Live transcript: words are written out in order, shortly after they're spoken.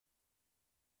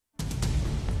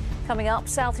Coming up,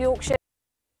 South Yorkshire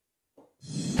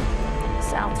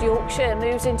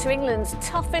moves into England's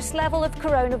toughest level of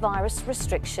coronavirus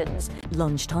restrictions.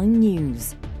 Lunchtime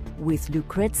news with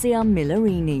Lucrezia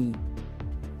Millarini.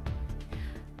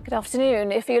 Good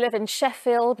afternoon. If you live in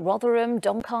Sheffield, Rotherham,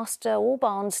 Doncaster or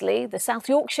Barnsley, the South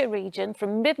Yorkshire region,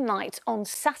 from midnight on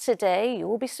Saturday, you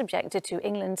will be subjected to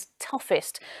England's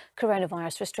toughest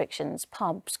coronavirus restrictions.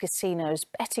 Pubs, casinos,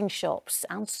 betting shops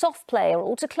and soft play are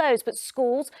all to close, but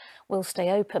schools will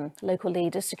stay open. Local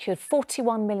leaders secured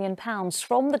 £41 million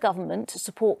from the government to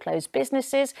support closed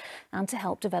businesses and to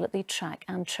help develop the track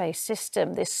and trace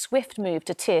system. This swift move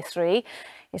to Tier 3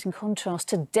 is in contrast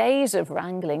to days of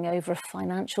wrangling over a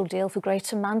financial deal for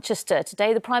Greater Manchester.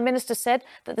 Today, the Prime Minister said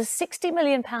that the £60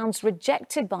 million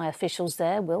rejected by officials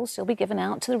there will still be given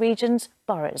out to the region's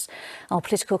boroughs. Our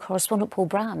political correspondent Paul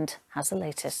Brand has the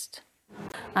latest.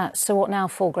 So what now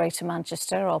for Greater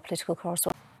Manchester? Our political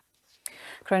correspondent.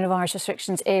 Coronavirus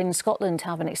restrictions in Scotland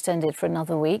have been extended for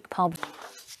another week.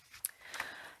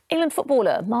 England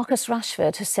footballer Marcus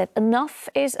Rashford has said enough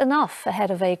is enough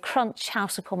ahead of a crunch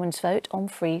House of Commons vote on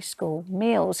free school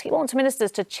meals. He wants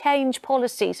ministers to change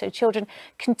policy so children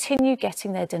continue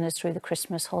getting their dinners through the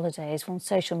Christmas holidays. On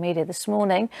social media this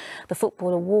morning, the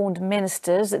footballer warned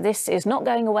ministers that this is not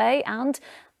going away, and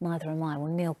neither am I.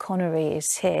 Well, Neil Connery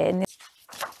is here.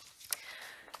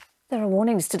 There are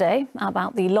warnings today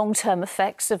about the long-term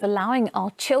effects of allowing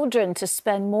our children to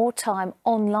spend more time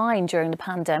online during the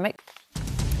pandemic.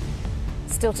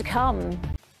 Still to come.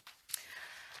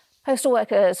 Postal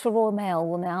workers for Royal Mail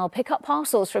will now pick up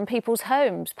parcels from people's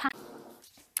homes.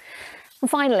 And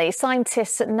finally,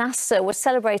 scientists at NASA were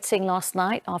celebrating last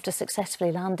night after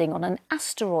successfully landing on an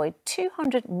asteroid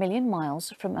 200 million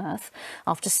miles from Earth.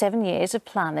 After 7 years of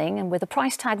planning and with a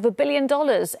price tag of $1 billion,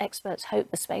 experts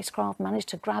hope the spacecraft managed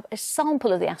to grab a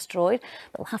sample of the asteroid.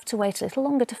 They'll have to wait a little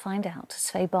longer to find out.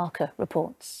 Svay Barker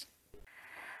reports.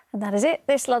 And that is it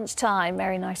this lunchtime.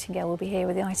 Mary Nightingale will be here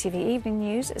with the ITV Evening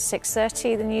News at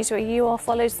 6:30. The news where you are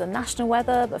follows the national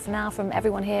weather. But for now, from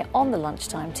everyone here on the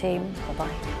lunchtime team,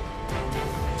 bye-bye.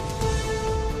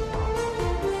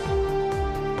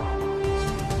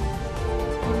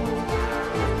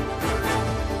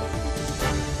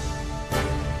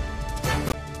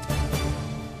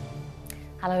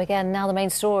 Hello again. Now the main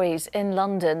stories in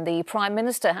London. The Prime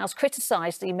Minister has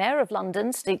criticised the Mayor of London,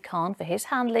 Sadiq Khan, for his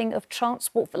handling of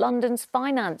Transport for London's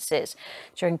finances.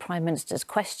 During Prime Minister's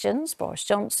questions, Boris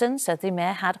Johnson said the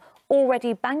Mayor had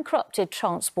already bankrupted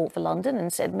Transport for London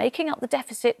and said making up the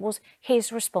deficit was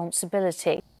his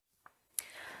responsibility.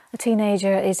 A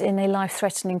teenager is in a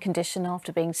life-threatening condition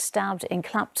after being stabbed in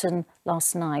Clapton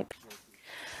last night.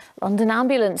 London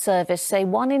Ambulance Service say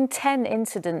 1 in 10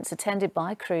 incidents attended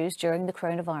by crews during the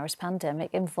coronavirus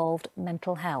pandemic involved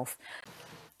mental health.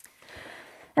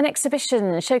 An exhibition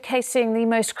showcasing the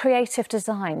most creative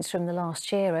designs from the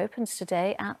last year opens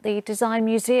today at the Design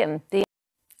Museum.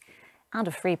 And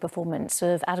a free performance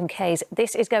of Adam Kay's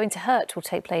This Is Going to Hurt will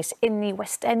take place in the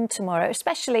West End tomorrow,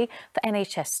 especially for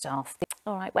NHS staff.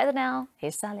 All right, weather now.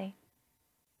 Here's Sally.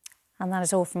 And that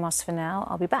is all from us for now.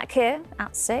 I'll be back here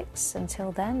at 6.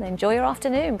 Until then, enjoy your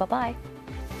afternoon. Bye-bye.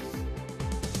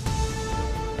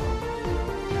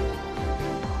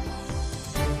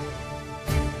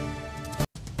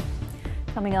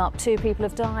 Coming up, 2 people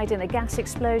have died in a gas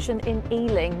explosion in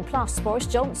Ealing. Plus, Boris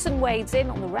Johnson wades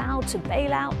in on the row to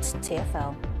bail out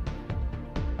TfL.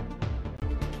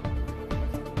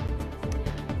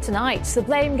 Tonight, the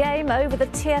blame game over the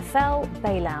TfL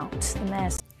bailout. The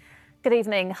Mayor's Good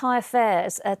evening. Higher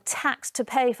fares, a tax to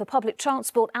pay for public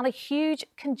transport and a huge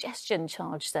congestion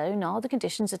charge zone are the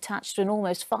conditions attached to an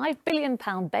almost £5 billion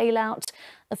bailout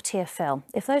of TfL.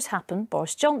 If those happen,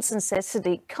 Boris Johnson says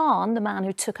Sadiq Khan, the man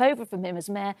who took over from him as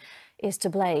mayor, is to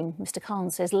blame. Mr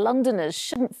Khan says Londoners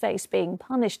shouldn't face being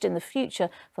punished in the future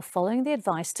for following the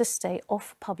advice to stay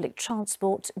off public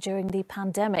transport during the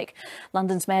pandemic.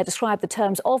 London's mayor described the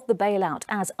terms of the bailout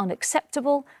as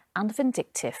unacceptable and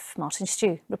vindictive. Martin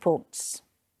Stew reports.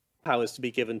 Powers to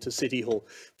be given to City Hall.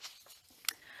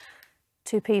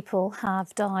 2 people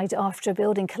have died after a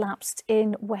building collapsed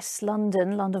in West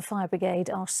London. London Fire Brigade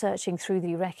are searching through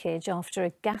the wreckage after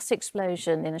a gas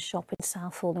explosion in a shop in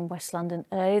Southall in West London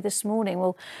early this morning.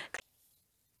 Well,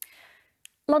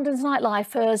 London's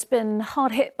nightlife has been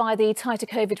hard hit by the tighter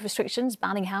COVID restrictions,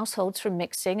 banning households from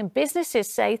mixing, and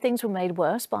businesses say things were made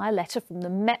worse by a letter from the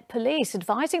Met Police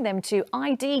advising them to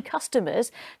ID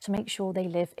customers to make sure they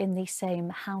live in the same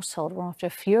household. We're after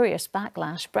a furious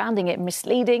backlash, branding it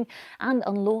misleading and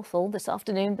unlawful. This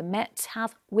afternoon, the Met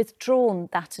have withdrawn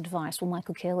that advice. Well,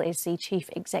 Michael Kill is the Chief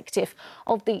Executive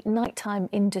of the Nighttime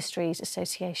Industries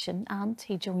Association, and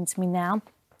he joins me now.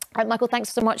 Michael,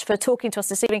 thanks so much for talking to us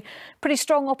this evening. Pretty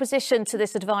strong opposition to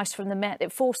this advice from the Met.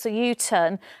 It forced a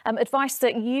U-turn, advice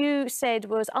that you said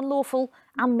was unlawful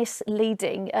and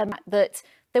misleading, that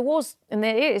there was and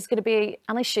there is going to be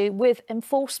an issue with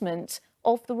enforcement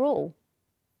of the rule.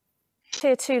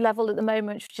 Tier 2 level at the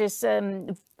moment, which is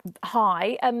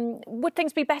high. Would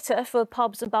things be better for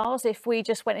pubs and bars if we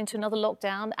just went into another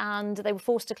lockdown and they were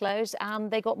forced to close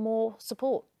and they got more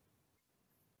support?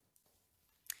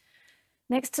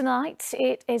 Next tonight,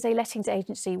 it is a lettings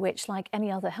agency which, like any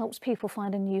other, helps people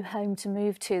find a new home to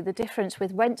move to. The difference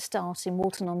with Rent Start in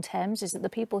Walton-on-Thames is that the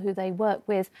people who they work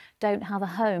with don't have a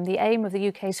home. The aim of the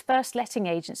UK's first letting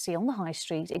agency on the high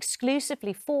street,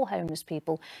 exclusively for homeless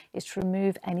people, is to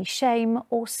remove any shame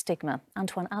or stigma.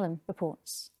 Antoine Allen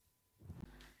reports.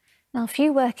 Now,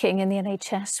 few working in the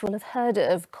NHS will have heard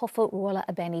of Kofowola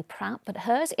Abeni Pratt, but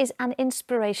hers is an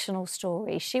inspirational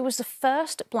story. She was the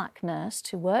first black nurse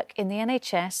to work in the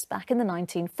NHS back in the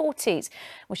 1940s,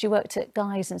 when she worked at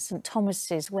Guy's and St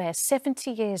Thomas's, where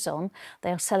 70 years on,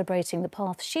 they are celebrating the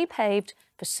path she paved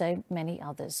for so many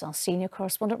others. Our senior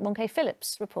correspondent, Ronke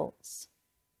Phillips, reports.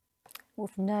 All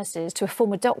from nurses to a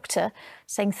former doctor,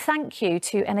 saying thank you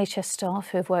to NHS staff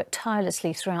who have worked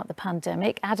tirelessly throughout the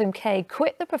pandemic. Adam Kay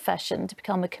quit the profession to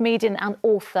become a comedian and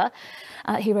author.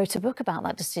 He wrote a book about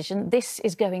that decision. This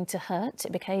Is Going to Hurt.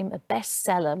 It became a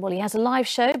bestseller. Well, he has a live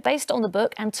show based on the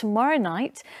book, and tomorrow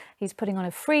night he's putting on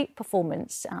a free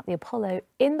performance at the Apollo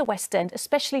in the West End,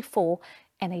 especially for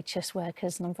NHS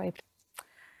workers, and I'm very pleased.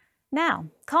 Now,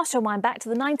 cast your mind back to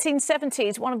the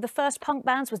 1970s. One of the first punk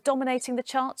bands was dominating the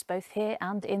charts, both here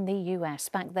and in the US.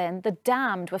 Back then, The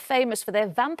Damned were famous for their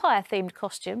vampire-themed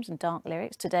costumes and dark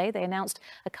lyrics. Today, they announced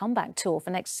a comeback tour for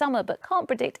next summer, but can't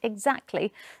predict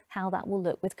exactly how that will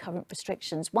look with current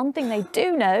restrictions. One thing they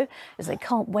do know is they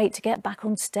can't wait to get back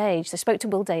on stage. They spoke to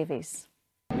Will Davies.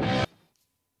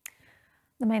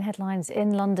 The main headlines in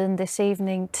London this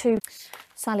evening too.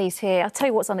 Sally's here. I'll tell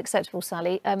you what's unacceptable,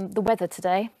 Sally. The weather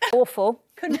today, awful.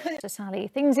 So Sally,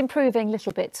 things improving a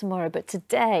little bit tomorrow, but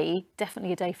today,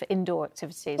 definitely a day for indoor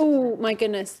activities. Oh my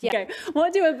goodness, yeah.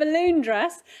 What do a balloon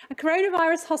dress, a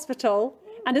coronavirus hospital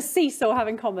and a seesaw have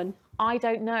in common? I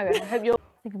don't know. I hope you're...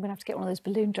 I think I'm going to have to get one of those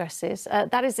balloon dresses.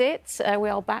 That is it. We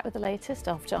are back with the latest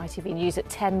after ITV News at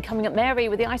 10. Coming up, Mary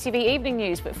with the ITV Evening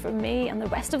News. But from me and the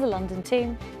rest of the London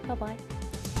team, bye-bye.